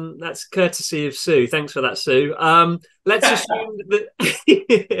 That's courtesy of Sue. Thanks for that, Sue. Let's assume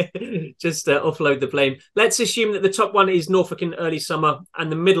that just offload the blame. Let's assume that the top one is Norfolk in early summer,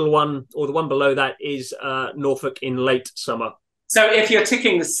 and the middle one, or the one below that, is Norfolk in late summer. So if you're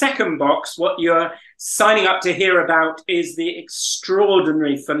ticking the second box, what you're signing up to hear about is the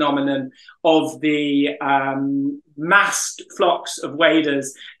extraordinary phenomenon of the massed flocks of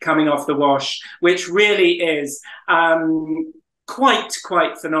waders coming off the wash, which really is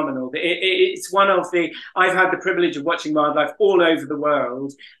quite phenomenal. It's one of the, I've had the privilege of watching wildlife all over the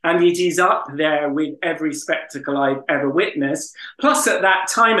world, and it is up there with every spectacle I've ever witnessed. Plus, at that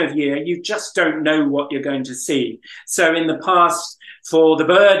time of year, you just don't know what you're going to see. So in the past, for the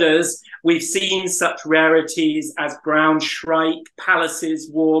birders, we've seen such rarities as brown shrike,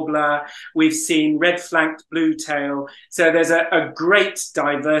 Pallas's warbler. We've seen red-flanked bluetail. So there's a great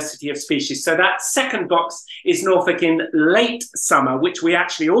diversity of species. So that second box is Norfolk in late summer, which we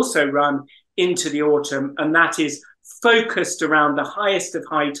actually also run into the autumn, and that is focused around the highest of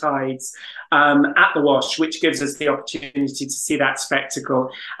high tides at the wash, which gives us the opportunity to see that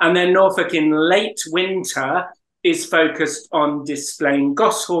spectacle. And then Norfolk in late winter is focused on displaying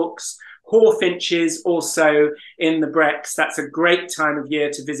goshawks, hawfinches, also in the Brecks. That's a great time of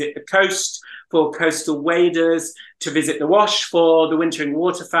year to visit the coast for coastal waders, to visit the wash for the wintering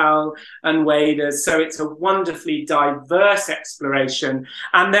waterfowl and waders. So it's a wonderfully diverse exploration.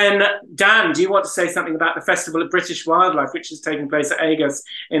 And then, Dan, do you want to say something about the Festival of British Wildlife, which is taking place at Agas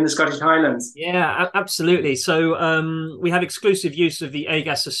in the Scottish Highlands? Yeah, absolutely. So we have exclusive use of the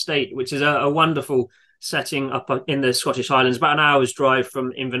Agas estate, which is a wonderful setting up in the Scottish Highlands, about an hour's drive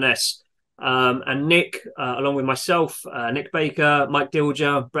from Inverness. And Nick, along with myself, Nick Baker, Mike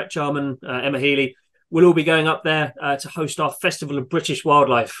Dilger, Brett Jarman, Emma Healy, will all be going up there to host our Festival of British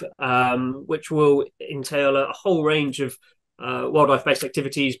Wildlife, which will entail a whole range of wildlife-based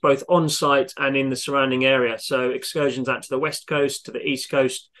activities, both on-site and in the surrounding area. So excursions out to the west coast, to the east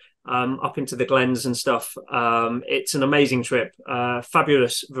coast, up into the glens and stuff. It's an amazing trip,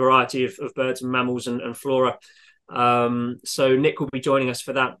 fabulous variety of birds and mammals and flora. So Nick will be joining us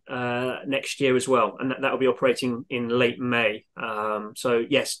for that next year as well, and that will be operating in late May. So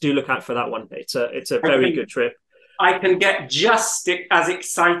yes, do look out for that one. It's a very good trip. I can get just as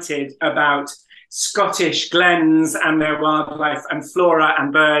excited about Scottish glens and their wildlife and flora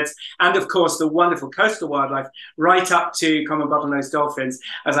and birds, and of course the wonderful coastal wildlife right up to common bottlenose dolphins,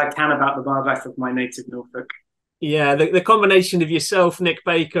 as I can about the wildlife of my native Norfolk. Yeah, the combination of yourself, Nick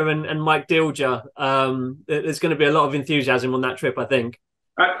Baker, and Mike Dilger, there's going to be a lot of enthusiasm on that trip, I think.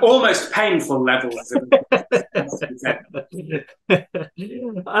 Almost painful levels.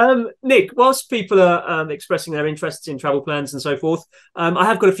 Nick, whilst people are expressing their interests in travel plans and so forth, I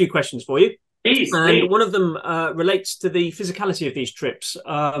have got a few questions for you. Please. One of them relates to the physicality of these trips.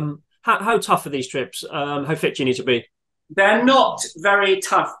 How tough are these trips? How fit do you need to be? They're not very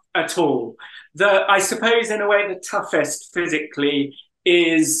tough at all. I suppose, in a way, the toughest physically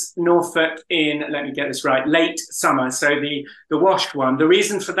is Norfolk in, let me get this right, late summer. So the washed one. The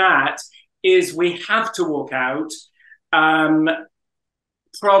reason for that is we have to walk out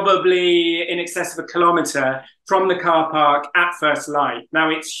probably in excess of a kilometre from the car park at first light. Now,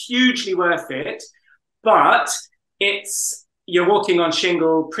 it's hugely worth it, but you're walking on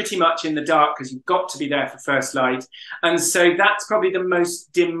shingle pretty much in the dark because you've got to be there for first light. And so that's probably the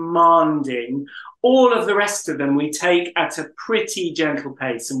most demanding. All of the rest of them we take at a pretty gentle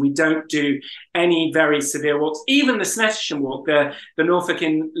pace, and we don't do any very severe walks. Even the Snettisham walk, the Norfolk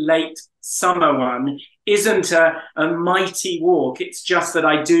in late summer one, isn't a mighty walk. It's just that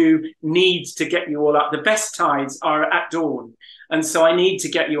I do need to get you all up. The best tides are at dawn. And so I need to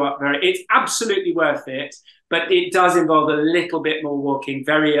get you up there. It's absolutely worth it, but it does involve a little bit more walking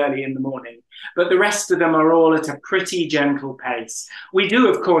very early in the morning. But the rest of them are all at a pretty gentle pace. We do,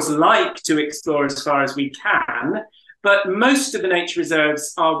 of course, like to explore as far as we can, but most of the nature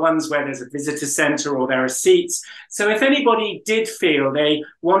reserves are ones where there's a visitor centre or there are seats. So if anybody did feel they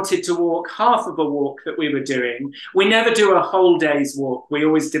wanted to walk half of a walk that we were doing, we never do a whole day's walk. We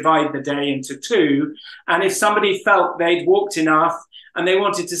always divide the day into two. And if somebody felt they'd walked enough and they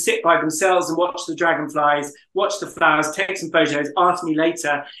wanted to sit by themselves and watch the dragonflies, watch the flowers, take some photos, ask me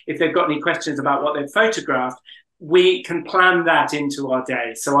later if they've got any questions about what they've photographed, we can plan that into our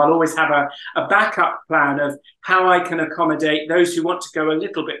day. So I'll always have a backup plan of how I can accommodate those who want to go a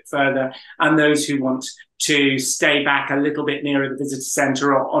little bit further and those who want to stay back a little bit nearer the visitor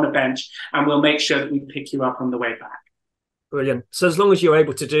centre or on a bench, and we'll make sure that we pick you up on the way back. Brilliant. So as long as you're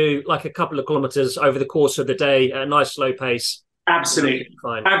able to do like a couple of kilometres over the course of the day at a nice slow pace. Absolutely.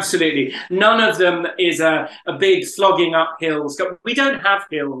 Absolutely. None of them is a big flogging up hills. We don't have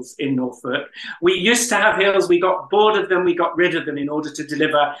hills in Norfolk. We used to have hills. We got bored of them. We got rid of them in order to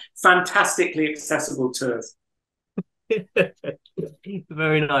deliver fantastically accessible tours.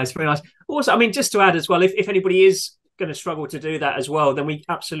 Very nice. Very nice. Also, I mean, just to add as well, if anybody is going to struggle to do that as well, then we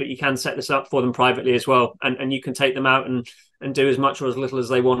absolutely can set this up for them privately as well. And you can take them out and do as much or as little as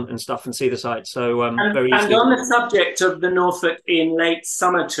they want and stuff and see the site. So very easily. And on the subject of the Norfolk in late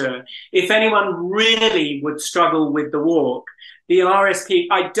summer tour, if anyone really would struggle with the walk, the RSP,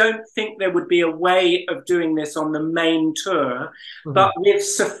 I don't think there would be a way of doing this on the main tour, but with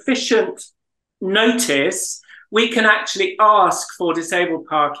sufficient notice, we can actually ask for disabled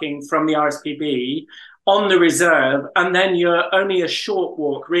parking from the RSPB on the reserve, and then you're only a short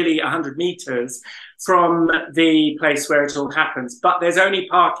walk, really 100 metres from the place where it all happens. But there's only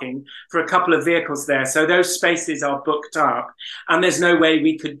parking for a couple of vehicles there, so those spaces are booked up, and there's no way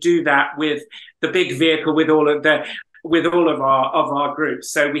we could do that with the big vehicle with all of our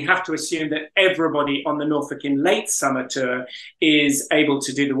groups. So we have to assume that everybody on the Norfolk in late summer tour is able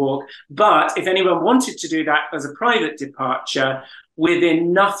to do the walk. But if anyone wanted to do that as a private departure, with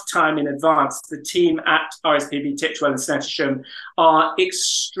enough time in advance, the team at RSPB Titchwell and Snettisham are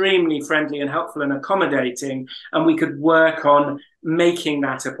extremely friendly and helpful and accommodating, and we could work on making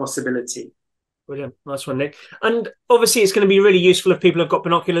that a possibility. Brilliant. Nice one, Nick. And obviously it's going to be really useful if people have got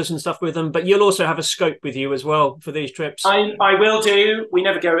binoculars and stuff with them, but you'll also have a scope with you as well for these trips. I will do. We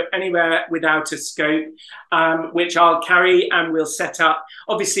never go anywhere without a scope, which I'll carry and we'll set up.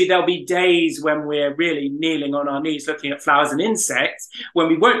 Obviously, there'll be days when we're really kneeling on our knees looking at flowers and insects when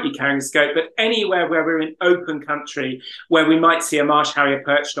we won't be carrying a scope, but anywhere where we're in open country, where we might see a marsh harrier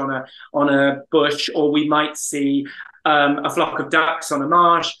perched on a bush, or we might see a flock of ducks on a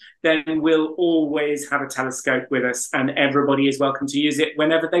marsh, then we'll always have a telescope with us, and everybody is welcome to use it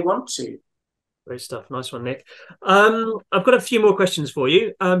whenever they want to. Great stuff. Nice one, Nick. I've got a few more questions for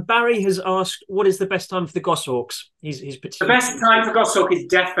you. Barry has asked, what is the best time for the goshawks? He's The best time for goshawk is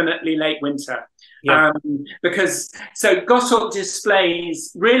definitely late winter. Yeah. Because goshawk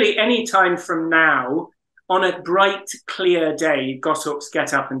displays really any time from now. On a bright, clear day, goshawks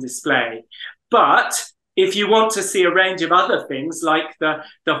get up and display. But if you want to see a range of other things, like the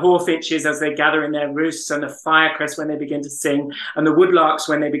hawfinches as they gather in their roosts, and the firecress when they begin to sing, and the woodlarks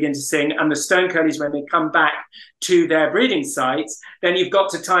when they begin to sing, and the stone curlews when they come back to their breeding sites, then you've got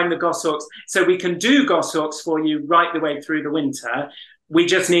to time the goshawks. So we can do goshawks for you right the way through the winter. We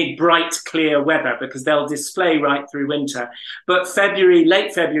just need bright, clear weather because they'll display right through winter. But February,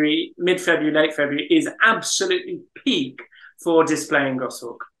 late February, mid-February, late February is absolutely peak for displaying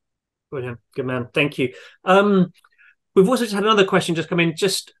goshawk. Brilliant. Good man. Thank you. We've also just had another question just come in,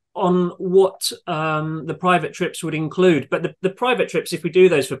 just on what the private trips would include. But the private trips, if we do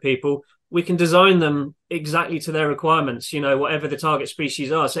those for people, we can design them exactly to their requirements, whatever the target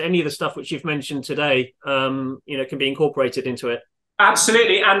species are. So any of the stuff which you've mentioned today, can be incorporated into it.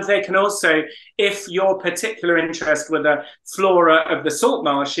 Absolutely. And they can also, if your particular interest were the flora of the salt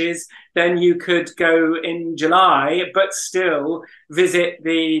marshes, then you could go in July, but still visit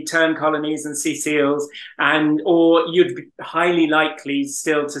the tern colonies and sea seals, or you'd be highly likely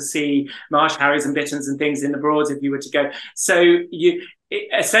still to see marsh harriers and bitterns and things in the Broads if you were to go. So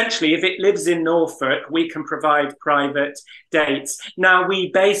essentially, if it lives in Norfolk, we can provide private dates. Now,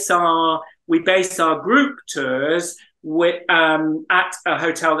 we base our group tours at a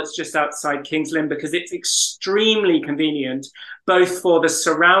hotel that's just outside King's Lynn, because it's extremely convenient, both for the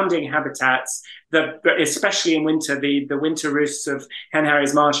surrounding habitats, especially in winter, the winter roosts of hen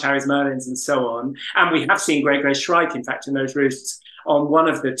harriers, marsh harriers, merlins, and so on. And we have seen great grey shrike, in fact, in those roosts on one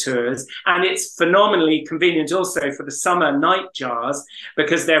of the tours. And it's phenomenally convenient also for the summer nightjars,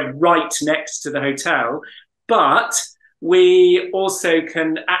 because they're right next to the hotel. But we also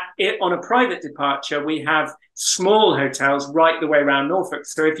can, on a private departure, we have small hotels right the way around Norfolk.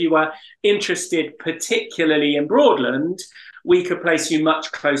 So if you were interested particularly in Broadland, we could place you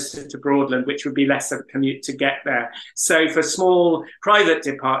much closer to Broadland, which would be less of a commute to get there. So for small private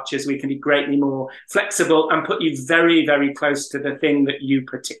departures, we can be greatly more flexible and put you very, very close to the thing that you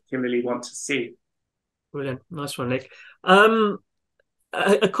particularly want to see. Brilliant. Nice one, Nick.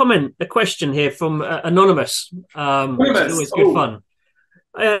 A question here from Anonymous, which is always good fun.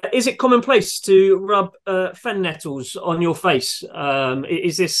 Is it commonplace to rub fen nettles on your face?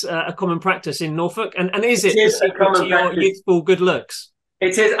 Is this a common practice in Norfolk? And is it the secret to your youthful good looks?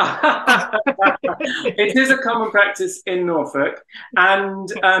 It is. It is a common practice in Norfolk, and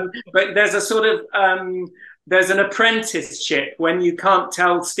but there's a sort of there's an apprenticeship when you can't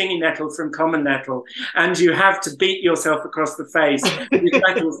tell stinging nettle from common nettle, and you have to beat yourself across the face with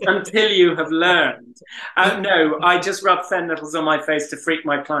nettles until you have learned. No, I just rub fen nettles on my face to freak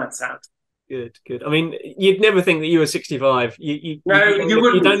my clients out. Good. I mean, you'd never think that you were 65. You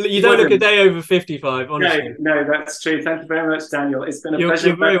wouldn't. You don't look a day over 55, honestly. No, that's true. Thank you very much, Daniel. It's been a pleasure.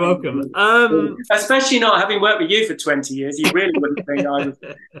 You're very welcome. Especially not having worked with you for 20 years. You really wouldn't think I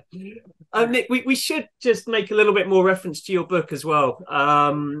was. Nick, we should just make a little bit more reference to your book as well.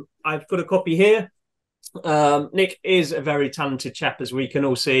 I've got a copy here. Nick is a very talented chap, as we can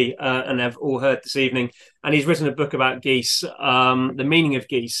all see and have all heard this evening, and he's written a book about geese, the meaning of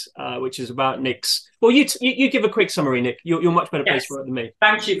geese, which is about Nick's. Well, you give a quick summary, Nick. You're much better placed for it than me.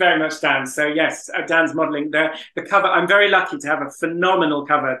 Thank you very much, Dan. So yes, Dan's modelling the cover. I'm very lucky to have a phenomenal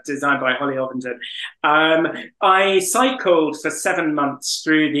cover designed by Holly Ovenden. I cycled for 7 months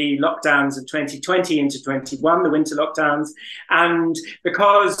through the lockdowns of 2020 into 21, the winter lockdowns, and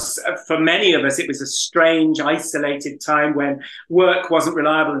because for many of us it was a strange, isolated time when work wasn't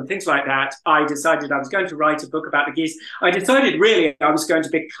reliable and things like that, I decided I was going to write a book about the geese. I decided really I was going to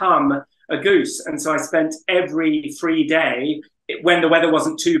become a goose. And so I spent every free day, when the weather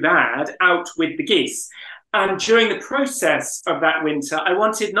wasn't too bad, out with the geese. And during the process of that winter, I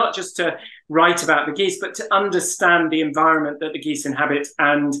wanted not just to write about the geese, but to understand the environment that the geese inhabit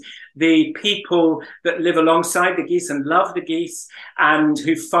and the people that live alongside the geese and love the geese and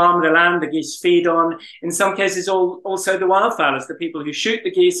who farm the land the geese feed on. In some cases, also the wildfowlers, the people who shoot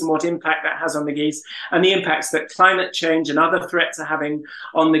the geese and what impact that has on the geese and the impacts that climate change and other threats are having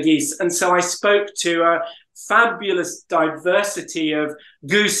on the geese. And so I spoke to a fabulous diversity of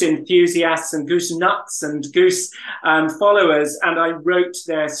goose enthusiasts and goose nuts and goose followers, and I wrote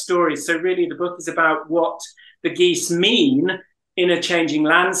their stories. So really the book is about what the geese mean in a changing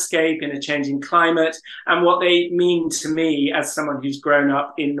landscape, in a changing climate, and what they mean to me as someone who's grown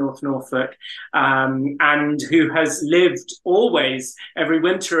up in North Norfolk and who has lived always every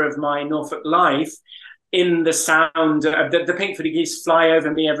winter of my Norfolk life in the sound of the pink-footed geese fly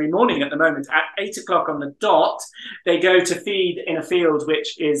over me every morning at the moment. At 8 o'clock on the dot, they go to feed in a field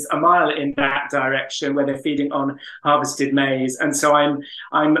which is a mile in that direction where they're feeding on harvested maize. And so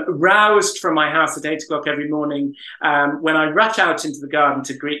I'm roused from my house at 8 o'clock every morning when I rush out into the garden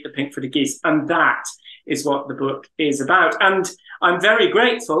to greet the pink-footed geese. And that is what the book is about. And I'm very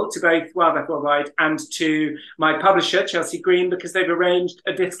grateful to both Wildlife Worldwide and to my publisher, Chelsea Green, because they've arranged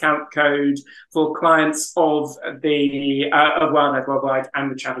a discount code for clients of Wildlife Worldwide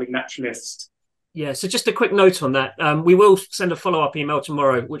and the Travelling Naturalist. Yeah, so just a quick note on that. We will send a follow-up email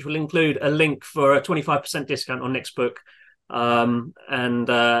tomorrow, which will include a link for a 25% discount on Nick's book.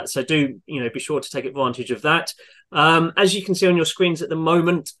 So do be sure to take advantage of that. As you can see on your screens at the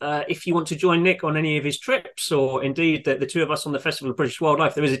moment, if you want to join Nick on any of his trips, or indeed the two of us on the Festival of British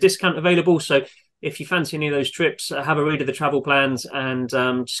Wildlife, there is a discount available. So if you fancy any of those trips, have a read of the travel plans and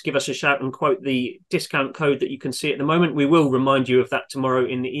just give us a shout and quote the discount code that you can see at the moment. We will remind you of that tomorrow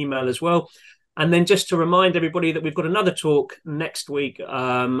in the email as well. And then just to remind everybody that we've got another talk next week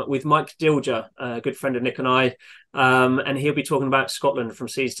with Mike Dilger, a good friend of Nick and I, and he'll be talking about Scotland from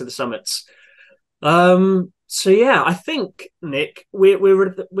seas to the summits. So yeah, I think, Nick, we've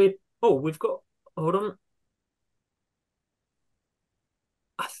got, hold on.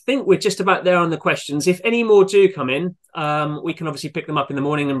 I think we're just about there on the questions. If any more do come in, we can obviously pick them up in the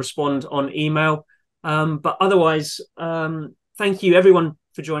morning and respond on email. But otherwise, thank you everyone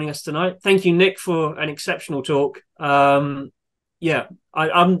for joining us tonight. Thank you, Nick, for an exceptional talk. Yeah,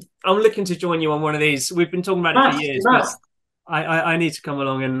 I'm looking to join you on one of these. We've been talking about it for years, but I need to come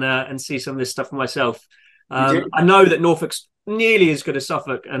along and see some of this stuff for myself. I know that Norfolk's nearly as good as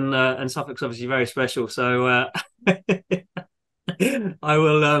Suffolk, and Suffolk's obviously very special. So I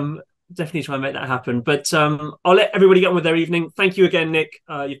will definitely try and make that happen. But I'll let everybody get on with their evening. Thank you again, Nick.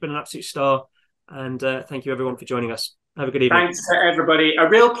 You've been an absolute star, and thank you everyone for joining us. Have a good evening. Thanks to everybody. A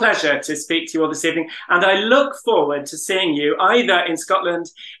real pleasure to speak to you all this evening. And I look forward to seeing you either in Scotland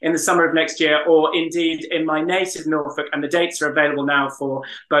in the summer of next year or indeed in my native Norfolk. And the dates are available now for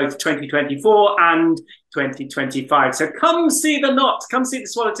both 2024 and 2025. So come see the knot, come see the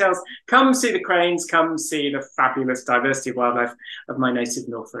swallowtails, come see the cranes, come see the fabulous diversity of wildlife of my native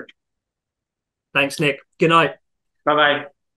Norfolk. Thanks, Nick. Good night. Bye-bye.